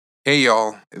Hey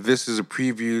y'all, this is a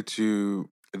preview to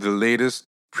the latest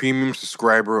premium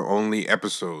subscriber only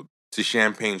episode to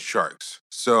Champagne Sharks.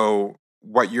 So,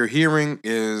 what you're hearing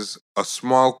is a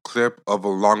small clip of a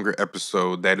longer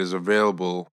episode that is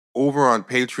available over on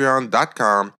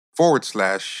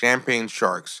patreon.com/champagne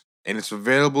sharks. And it's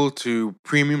available to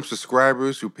premium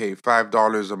subscribers who pay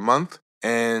 $5 a month.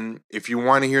 And if you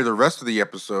want to hear the rest of the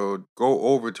episode, go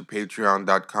over to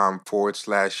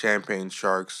patreon.com/champagne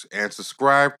sharks and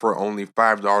subscribe for only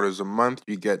 $5 a month.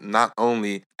 You get not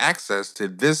only access to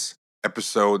this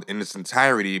episode in its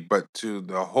entirety, but to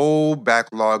the whole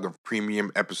backlog of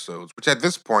premium episodes, which at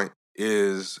this point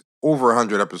is over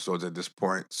 100 episodes at this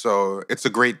point. So it's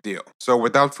a great deal. So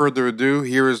without further ado,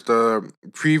 here is the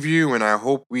preview, and I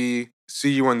hope we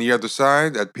see you on the other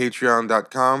side at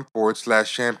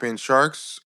patreon.com/champagne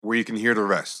sharks, where you can hear the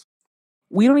rest.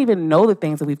 We don't even know the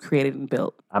things that we've created and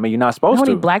built. I mean, you're not You know supposed how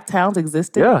to. many black towns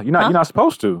existed? Yeah, you're not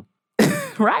supposed to.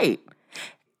 Right.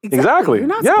 Exactly. You're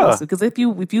not Yeah. supposed to, because if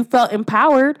you felt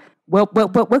empowered, well,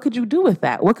 what could you do with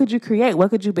that? What could you create? What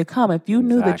could you become if you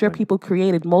knew that your Exactly. people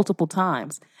created multiple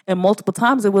times, and multiple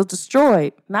times it was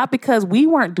destroyed? Not because we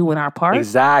weren't doing our part.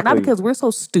 Exactly. Not because we're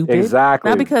so stupid. Exactly.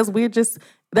 Not because we're just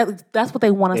that's what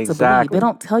they want us to believe. Exactly. They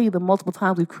don't tell you the multiple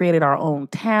times we've created our own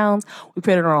towns. We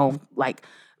created our own like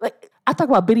I talk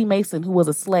about Biddy Mason, who was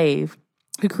a slave,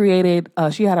 who created.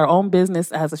 She had her own business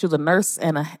she was a nurse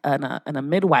and a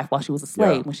midwife while she was a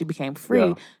slave. Yeah. When she became free,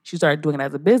 Yeah. she started doing it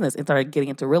as a business and started getting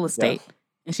into real estate. Yes.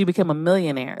 And she became a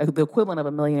millionaire, the equivalent of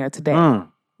a millionaire today.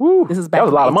 Woo. This is back that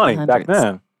was a in lot the of money back 1800s.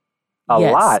 then. A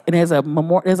Yes. lot. And there's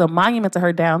a monument to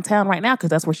her downtown right now because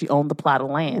that's where she owned the plot of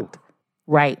land.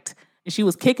 Right. And she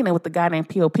was kicking it with the guy named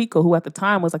Pio Pico, who at the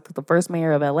time was like the first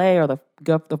mayor of LA, or the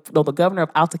governor of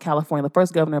Alta California, the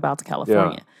first governor of Alta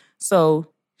California. So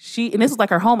and this is like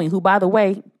her homie, who, by the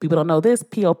way, people don't know this,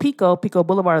 Pio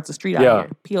Boulevard is a street out Yeah. here.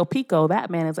 Pio Pico,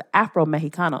 that man is an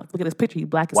Afro-Mexicano. Look at his picture, he's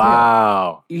black as hell.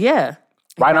 Wow. Yeah.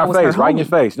 Right in That our was her face, right in your homie.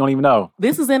 face. You don't even know.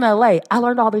 This is in LA. I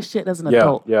learned all this shit as an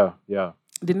adult. Yeah.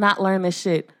 Did not learn this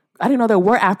shit. I didn't know there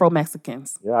were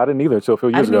Afro-Mexicans. Yeah, I didn't either until a few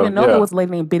I years didn't ago. even know there was a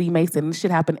lady named Biddy Mason. This shit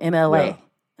happened in LA. Yeah.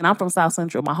 And I'm from South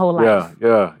Central my whole life.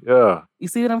 Yeah. You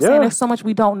see what I'm Yeah. saying? There's so much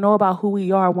we don't know about who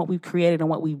we are, what we've created, and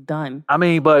what we've done. I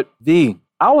mean, but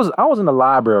I was in the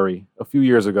library a few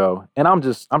years ago, and I'm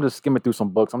just skimming through some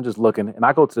books. I'm just looking, and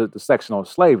I go to the section on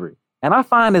slavery, and I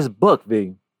find this book,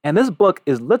 V. And this book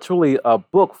is literally a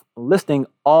book listing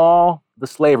all the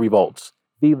slave revolts.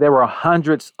 V, there were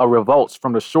hundreds of revolts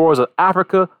from the shores of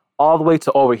Africa all the way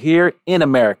to over here in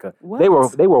America. What? They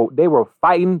were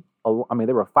fighting. I mean,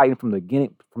 they were fighting from the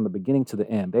beginning to the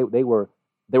end. They were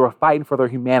fighting for their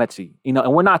humanity,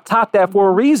 and we're not taught that for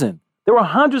a reason. There were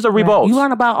hundreds of revolts. You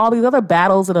learn about all these other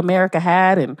battles that America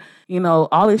had, and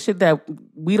all this shit that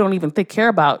we don't even care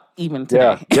about even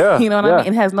today. Yeah, You know what I yeah.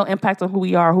 mean? It has no impact on who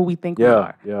we are, who we think we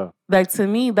are. Yeah. Like, to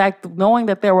me, like, knowing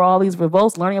that there were all these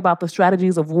revolts, learning about the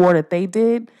strategies of war that they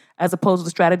did, as opposed to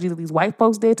the strategies that these white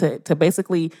folks did to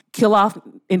basically kill off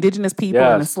indigenous people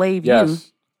and enslave you,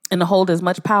 and to hold as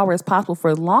much power as possible for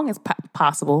as long as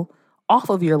possible off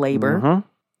of your labor. Mm-hmm.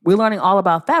 We're learning all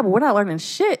about that, but we're not learning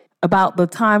shit about the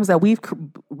times that we've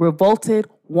revolted,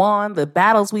 won, the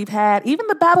battles we've had, even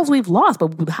the battles we've lost.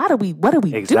 But what do we do?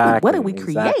 What did we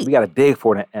create? We got to dig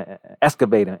for it and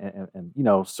excavate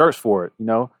and search for it.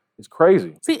 It's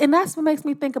crazy. See, and that's what makes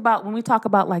me think about when we talk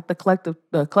about like the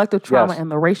collective trauma Yes. and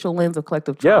the racial lens of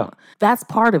collective trauma. That's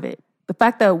part of it. The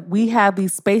fact that we have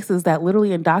these spaces that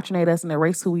literally indoctrinate us and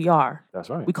erase who we are.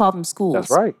 That's right. We call them schools.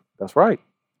 That's right.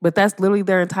 But that's literally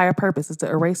their entire purpose, is to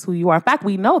erase who you are. In fact,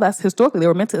 we know that's historically they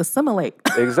were meant to assimilate.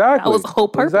 Exactly. That was the whole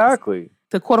purpose. Exactly.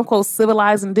 To quote unquote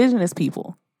civilize indigenous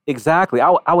people. Exactly.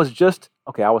 I was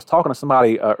talking to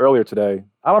somebody earlier today.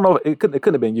 I don't know. It couldn't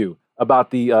have been you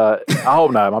about the. I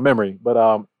hope not. My memory,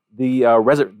 but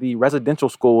the residential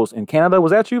schools in Canada.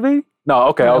 Was that you, V? No.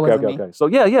 Okay. No, it Okay. wasn't me. So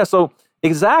yeah. So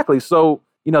exactly. So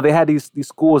they had these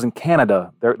schools in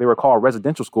Canada. They were called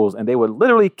residential schools, and they would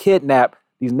literally kidnap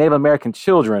these Native American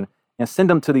children and send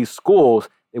them to these schools.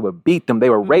 They would beat them.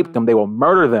 They would rape them. They would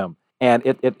murder them. And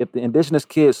if the indigenous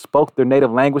kids spoke their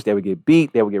native language, they would get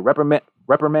beat. They would get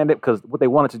reprimanded because what they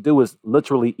wanted to do is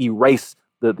literally erase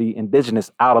the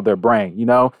indigenous out of their brain.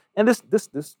 And this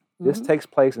takes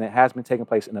place, and it has been taking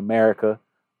place in America.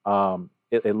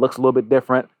 It looks a little bit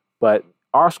different, but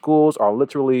our schools are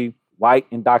literally white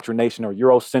indoctrination or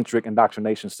Eurocentric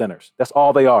indoctrination centers. That's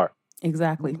all they are.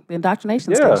 Exactly. The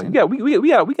indoctrination station. Yeah. We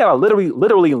gotta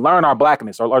literally learn our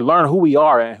blackness or learn who we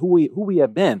are and who we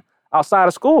have been outside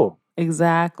of school.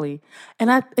 Exactly. And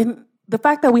the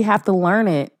fact that we have to learn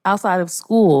it outside of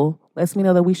school lets me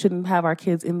know that we shouldn't have our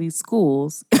kids in these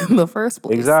schools in the first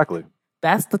place. Exactly.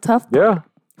 That's the tough part. Yeah.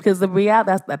 Because the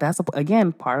reality, that's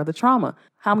again, part of the trauma.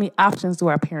 How many options do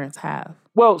our parents have?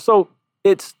 Well, so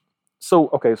there's so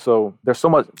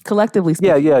much. Collectively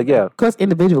speaking. Yeah. Of course,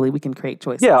 individually, we can create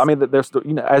choices. Yeah, I mean, there's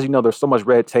as you know, there's so much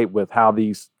red tape with how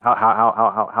the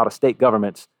state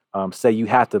governments say you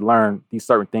have to learn these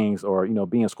certain things or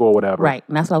be in school or whatever. Right,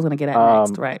 and that's what I was going to get at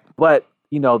next. Right, but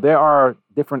there are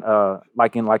different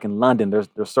like in London, there's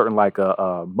certain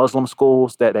Muslim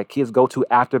schools that kids go to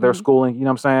after their schooling. You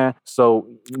know what I'm saying? So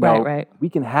right. we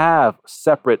can have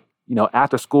separate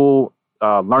after school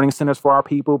learning centers for our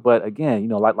people, but again,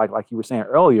 like you were saying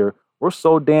earlier, we're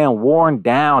so damn worn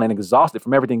down and exhausted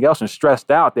from everything else and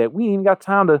stressed out that we ain't even got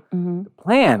time to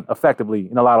plan effectively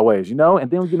in a lot of ways, and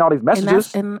then we get all these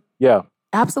messages.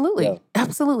 Absolutely. Yeah.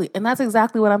 Absolutely. And that's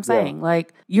exactly what I'm saying. Yeah.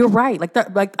 Like, you're right.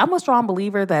 Like I'm a strong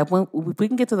believer that if we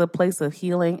can get to the place of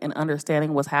healing and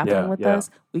understanding what's happening with us,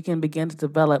 we can begin to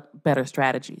develop better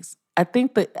strategies. I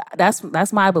think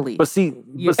that's my belief. But see,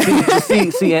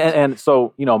 and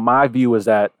so, my view is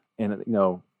that, and,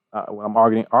 when I'm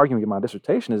arguing in my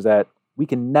dissertation is that we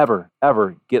can never,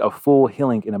 ever get a full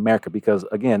healing in America because,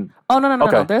 again... Oh,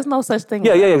 no. There's no such thing.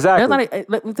 Yeah, exactly.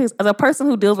 As a person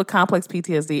who deals with complex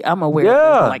PTSD, I'm aware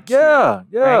of this.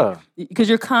 Yeah. Because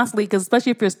you're constantly... Because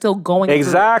especially if you're still going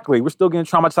Exactly. We're still getting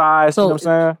traumatized, you know what I'm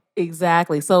saying?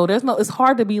 Exactly. So it's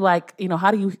hard to be like,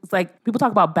 how do you... It's like, people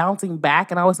talk about bouncing back,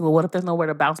 and I always say, well, what if there's nowhere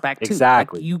to bounce back to?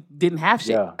 Exactly. Like, you didn't have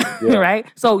shit. Yeah. Right?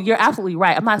 So you're absolutely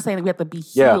right. I'm not saying that we have to be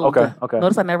healed. Yeah, okay.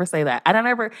 Notice I never say that.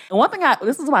 And one thing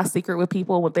this is my secret with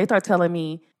people, when they start telling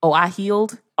me, oh, I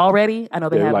healed already, I know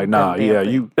they haven't. Like, nah,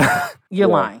 you're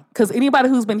lying. Because anybody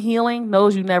who's been healing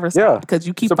knows you never stop. Because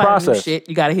you keep finding new shit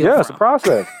you got to heal from. It's a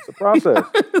process.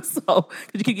 So,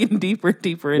 because you keep getting deeper and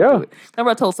deeper into it.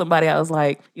 Remember I told somebody, I was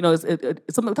like,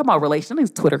 it's something talking about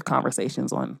relationships. These Twitter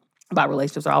conversations about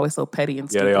relationships are always so petty and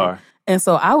stupid. Yeah, they are. And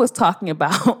so I was talking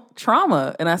about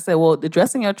trauma, and I said, well,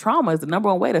 addressing your trauma is the number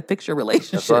one way to fix your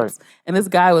relationships. That's right. And this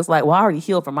guy was like, well, I already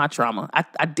healed from my trauma.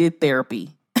 I did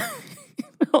therapy.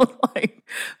 I was like,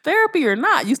 therapy or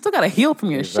not, you still got to heal from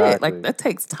your shit. Like, that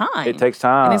takes time. It takes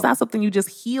time. And it's not something you just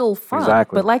heal from.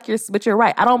 Exactly. But you're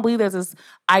right. I don't believe there's this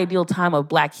ideal time of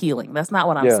Black healing. That's not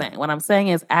what I'm saying. What I'm saying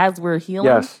is, as we're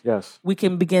healing, we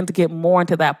can begin to get more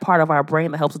into that part of our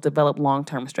brain that helps us develop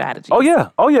long-term strategies. Oh,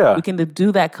 yeah. We can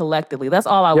do that collectively. That's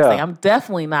all I was saying. I'm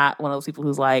definitely not one of those people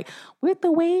who's like, we have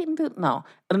to wait and do... No.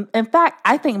 In fact,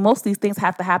 I think most of these things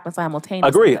have to happen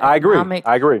simultaneously. I agree.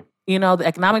 The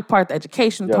economic part, the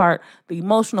education part, the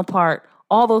emotional part,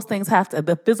 all those things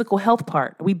the physical health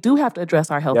part. We do have to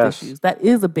address our health issues. That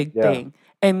is a big thing.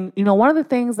 And, one of the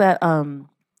things that, I'm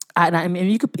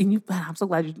so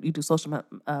glad you do social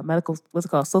medical, what's it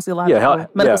called? Sociological,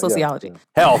 medical sociology.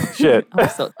 Health, shit.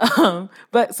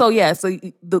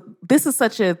 This is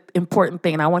such an important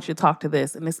thing, and I want you to talk to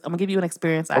this. And I'm going to give you an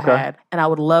experience I had, and I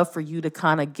would love for you to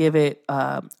kind of give it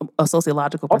a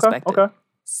sociological perspective. Okay.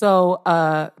 So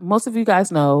most of you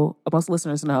guys know, most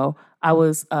listeners know, I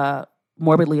was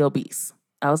morbidly obese.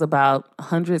 I was about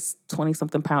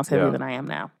 120-something pounds heavier than I am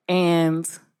now. And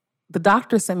the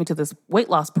doctor sent me to this weight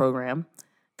loss program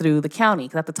through the county.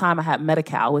 Because at the time I had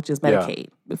Medi-Cal, which is Medicaid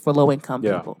for low-income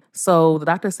people. So the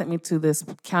doctor sent me to this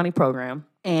county program.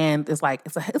 And it's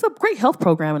a great health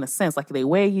program in a sense. Like, they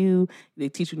weigh you, they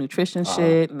teach you nutrition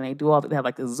shit, and they have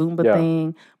like a Zumba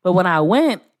thing. But when I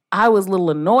went, I was a little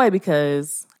annoyed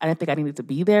because I didn't think I needed to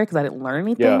be there because I didn't learn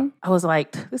anything. Yeah. I was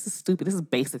like, this is stupid. This is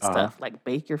basic stuff. Like,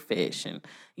 bake your fish and,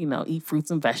 eat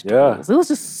fruits and vegetables. It was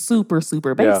just super,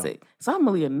 super basic. So I'm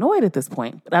really annoyed at this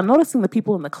point. But I'm noticing the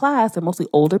people in the class are mostly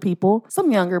older people,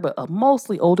 some younger, but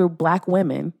mostly older Black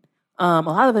women. A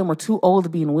lot of them were too old to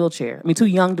be in too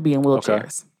young to be in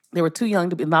wheelchairs. They were too young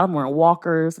to be. A lot of them were in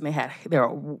walkers, and they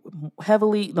were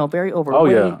heavily, very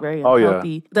overweight, very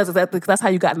unhealthy. That's how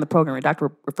you got in the program. Your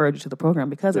doctor referred you to the program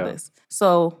because of this.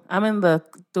 So I'm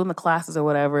doing the classes or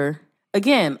whatever.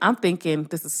 Again, I'm thinking,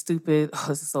 this is stupid. Oh,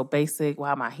 this is so basic.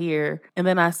 Why am I here? And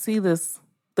then I see this.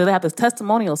 They have this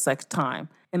testimonial time,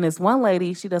 and this one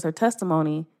lady, she does her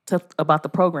testimony about the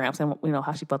programs and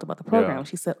how she felt about the program. Yeah.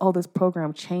 She said, "Oh, this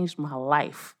program changed my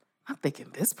life." I'm thinking,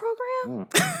 this program?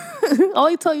 All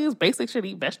he tell you is basic shit,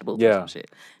 eat vegetables or some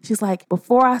shit. She's like,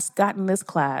 before I got in this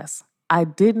class, I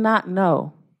did not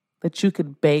know that you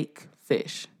could bake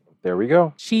fish. There we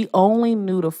go. She only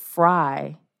knew to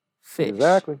fry fish.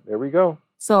 Exactly. There we go.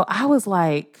 So I was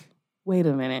like, wait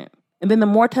a minute. And then the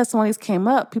more testimonies came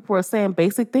up, people were saying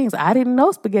basic things. I didn't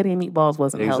know spaghetti and meatballs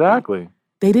wasn't healthy. Exactly.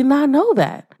 They did not know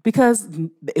that because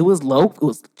it was low, it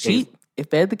was cheap,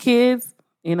 it fed the kids.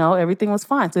 You know, everything was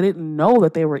fine. So they didn't know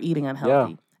that they were eating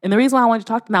unhealthy. And the reason why I wanted to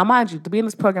talk to, now mind you, to be in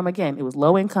this program again, it was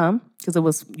low income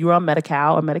because you were on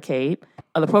Medi-Cal or Medicaid.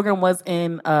 The program was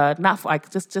in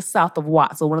just south of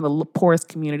Watts, so one of the poorest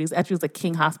communities. Actually, it was like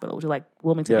King Hospital, which is like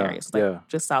Wilmington area, so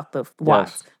just south of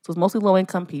Watts. So it's mostly low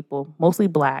income people, mostly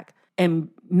Black, and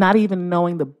not even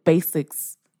knowing the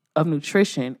basics of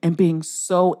nutrition and being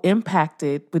so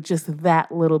impacted with just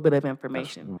that little bit of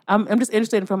information. I'm just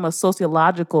interested from a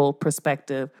sociological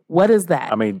perspective. What is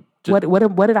that? I mean,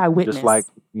 what did I witness? Just like,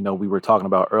 we were talking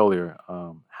about earlier,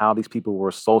 how these people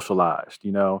were socialized,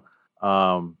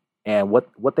 and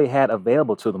what they had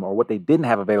available to them or what they didn't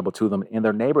have available to them in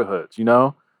their neighborhoods,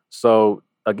 So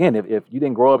again, if you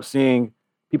didn't grow up seeing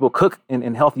people cook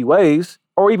in healthy ways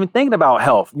or even thinking about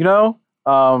health,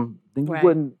 then you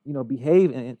wouldn't,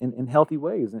 behave in healthy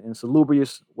ways, in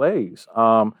salubrious ways.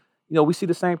 We see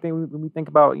the same thing when we think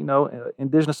about,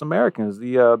 indigenous Americans,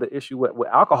 the issue with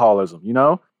alcoholism.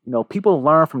 People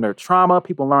learn from their trauma.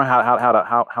 People learn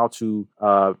how to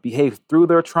behave through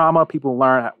their trauma. People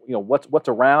learn, what's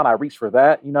around. I reach for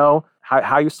that.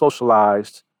 How you're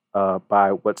socialized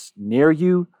by what's near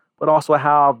you, but also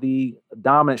how the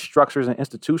dominant structures and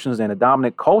institutions and the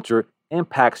dominant culture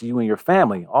impacts you and your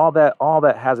family. All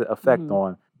that has an effect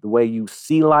on the way you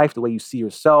see life, the way you see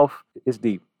yourself. It's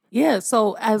deep. Yeah.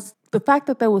 So as the fact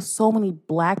that there was so many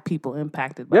Black people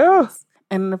impacted by this,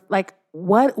 and like,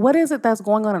 what is it that's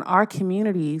going on in our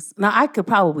communities? Now, I could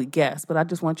probably guess, but I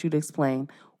just want you to explain.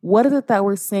 What is it that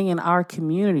we're seeing in our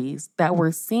communities that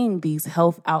we're seeing these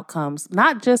health outcomes,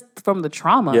 not just from the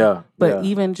trauma, but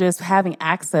even just having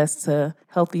access to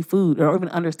healthy food or even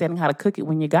understanding how to cook it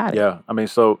when you got it? Yeah. I mean,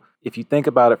 so if you think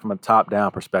about it from a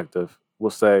top-down perspective,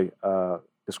 we'll say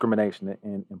discrimination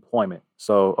in employment.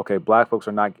 So, okay, Black folks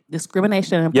are not...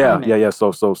 Discrimination in employment. Yeah.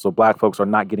 So Black folks are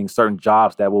not getting certain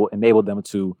jobs that will enable them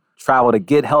to travel to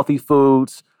get healthy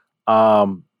foods. They're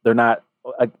not...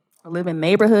 live in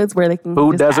neighborhoods where they can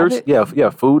food just deserts. Have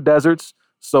it. Food deserts.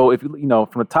 So if from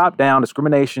the top down,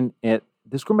 discrimination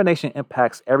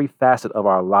impacts every facet of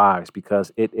our lives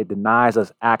because it denies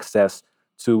us access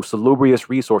to salubrious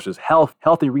resources,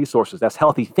 healthy resources. That's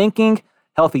healthy thinking,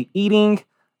 healthy eating.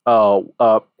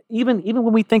 Even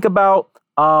when we think about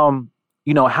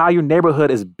how your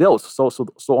neighborhood is built. So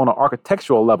on an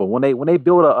architectural level, when they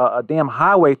build a damn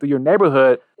highway through your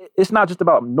neighborhood, it's not just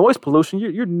about noise pollution.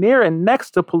 You're near and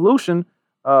next to pollution,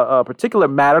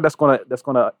 particulate matter that's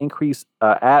gonna increase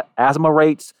asthma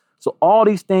rates. So all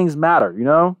these things matter.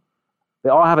 They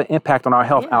all have an impact on our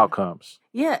health outcomes.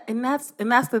 Yeah, and that's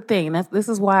the thing. This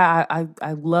is why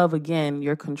I love again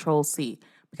your Control C,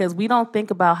 because we don't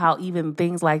think about how even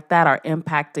things like that are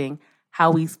impacting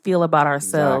how we feel about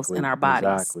ourselves and our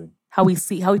bodies. Exactly. How we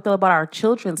feel about our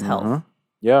children's health.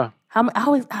 Yeah. I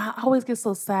always get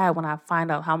so sad when I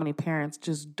find out how many parents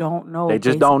just don't know. They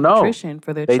just don't know nutrition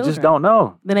for their children. They just don't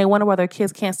know. Then they wonder why their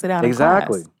kids can't sit down in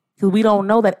class. Because we don't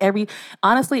know that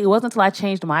honestly, it wasn't until I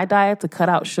changed my diet to cut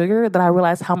out sugar that I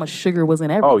realized how much sugar was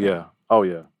in everything. Oh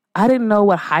yeah. I didn't know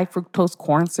what high fructose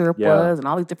corn syrup was and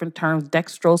all these different terms,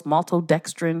 dextrose,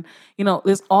 maltodextrin.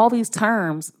 There's all these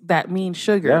terms that mean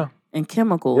sugar and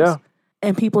chemicals. Yeah.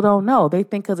 And people don't know. They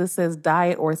think because it says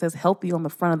diet or it says healthy on the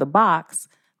front of the box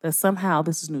that somehow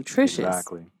this is nutritious.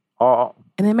 Exactly. And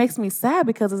it makes me sad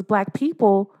because as Black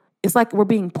people, it's like we're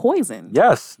being poisoned.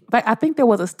 Yes. In fact, I think there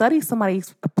was a study somebody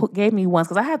gave me once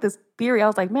because I had this theory. I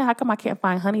was like, man, how come I can't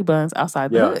find honey buns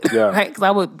outside the hood? Right?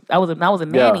 Because I was a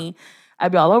nanny.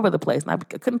 I'd be all over the place, and I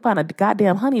couldn't find a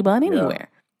goddamn honey bun anywhere.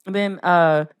 And then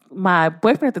my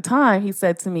boyfriend at the time, he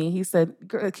said to me,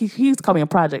 girl, he used to call me a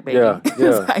project baby.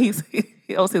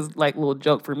 It was his like little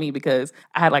joke for me because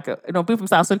I had like being from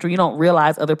South Central, you don't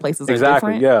realize other places are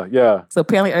different. Yeah. So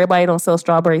apparently everybody don't sell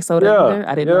strawberry soda either.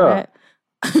 I didn't know that.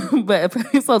 But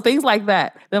so things like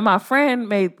that. Then my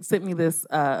friend sent me this.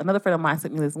 Another friend of mine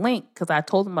sent me this link because I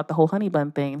told him about the whole honey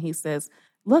bun thing, and he says,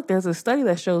 "Look, there's a study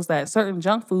that shows that certain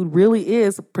junk food really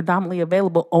is predominantly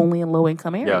available only in low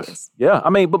income areas." Yes. Yeah.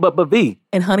 I mean, but V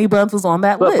and honey buns was on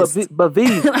that list. But V,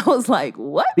 and I was like,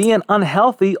 "What?" Being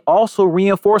unhealthy also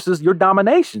reinforces your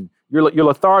domination. You're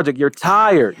lethargic. You're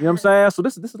tired. You know what I'm saying? So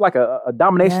this is like a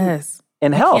domination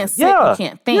in health. You can't sit, you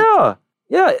can't think.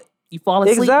 Yeah. You fall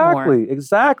asleep more.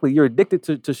 Exactly. You're addicted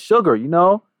to sugar,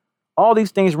 All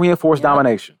these things reinforce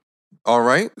domination. All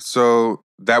right. So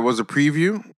that was a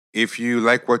preview. If you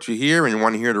like what you hear and you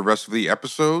want to hear the rest of the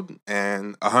episode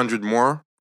and 100 more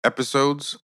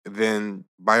episodes, then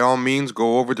by all means,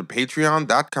 go over to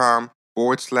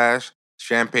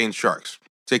patreon.com/Champagne Sharks.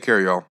 Take care, y'all.